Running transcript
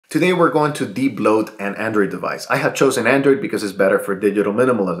Today we're going to de-bloat an Android device. I have chosen Android because it's better for digital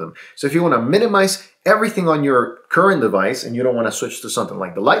minimalism. So if you want to minimize everything on your current device and you don't want to switch to something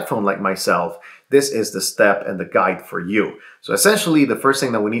like the light phone like myself, this is the step and the guide for you. So essentially the first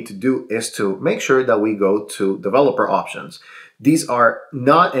thing that we need to do is to make sure that we go to developer options. These are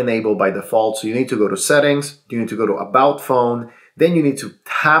not enabled by default, so you need to go to settings, you need to go to about phone, then you need to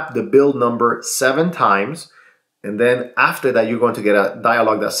tap the build number 7 times. And then after that, you're going to get a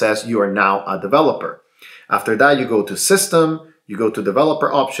dialog that says you are now a developer. After that, you go to system, you go to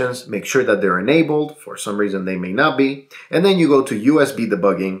developer options, make sure that they're enabled. For some reason, they may not be. And then you go to USB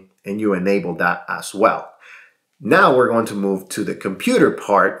debugging and you enable that as well. Now we're going to move to the computer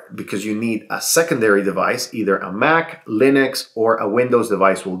part because you need a secondary device, either a Mac, Linux, or a Windows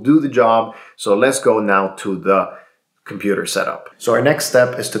device will do the job. So let's go now to the computer setup. So our next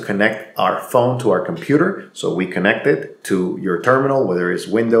step is to connect our phone to our computer. So we connect it to your terminal, whether it's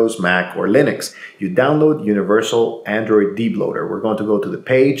Windows, Mac, or Linux. You download Universal Android de-bloater. We're going to go to the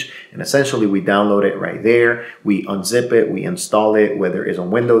page and essentially we download it right there. We unzip it, we install it, whether it's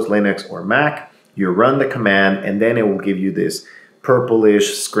on Windows, Linux, or Mac. You run the command and then it will give you this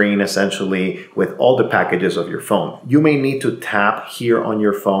purplish screen essentially with all the packages of your phone. You may need to tap here on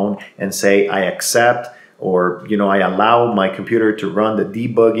your phone and say, I accept, or I allow my computer to run the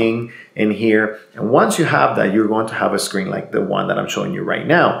debugging in here. And once you have that, you're going to have a screen like the one that I'm showing you right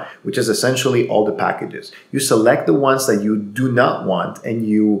now, which is essentially all the packages. You select the ones that you do not want and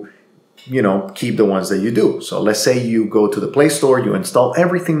you keep the ones that you do. So let's say you go to the Play Store, you install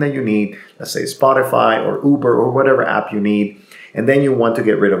everything that you need, let's say Spotify or Uber or whatever app you need, and then you want to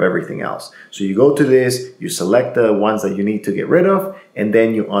get rid of everything else. So you go to this, you select the ones that you need to get rid of, and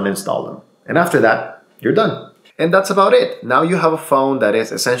then you uninstall them. And after that, you're done. And that's about it. Now you have a phone that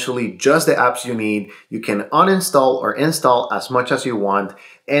is essentially just the apps you need. You can uninstall or install as much as you want.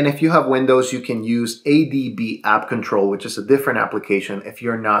 And if you have Windows, you can use ADB App Control, which is a different application if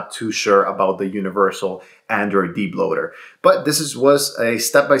you're not too sure about the Universal Android de-bloater. But this was a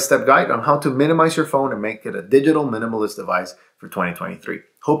step-by-step guide on how to minimize your phone and make it a digital minimalist device for 2023.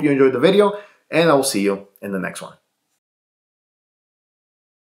 Hope you enjoyed the video, and I will see you in the next one.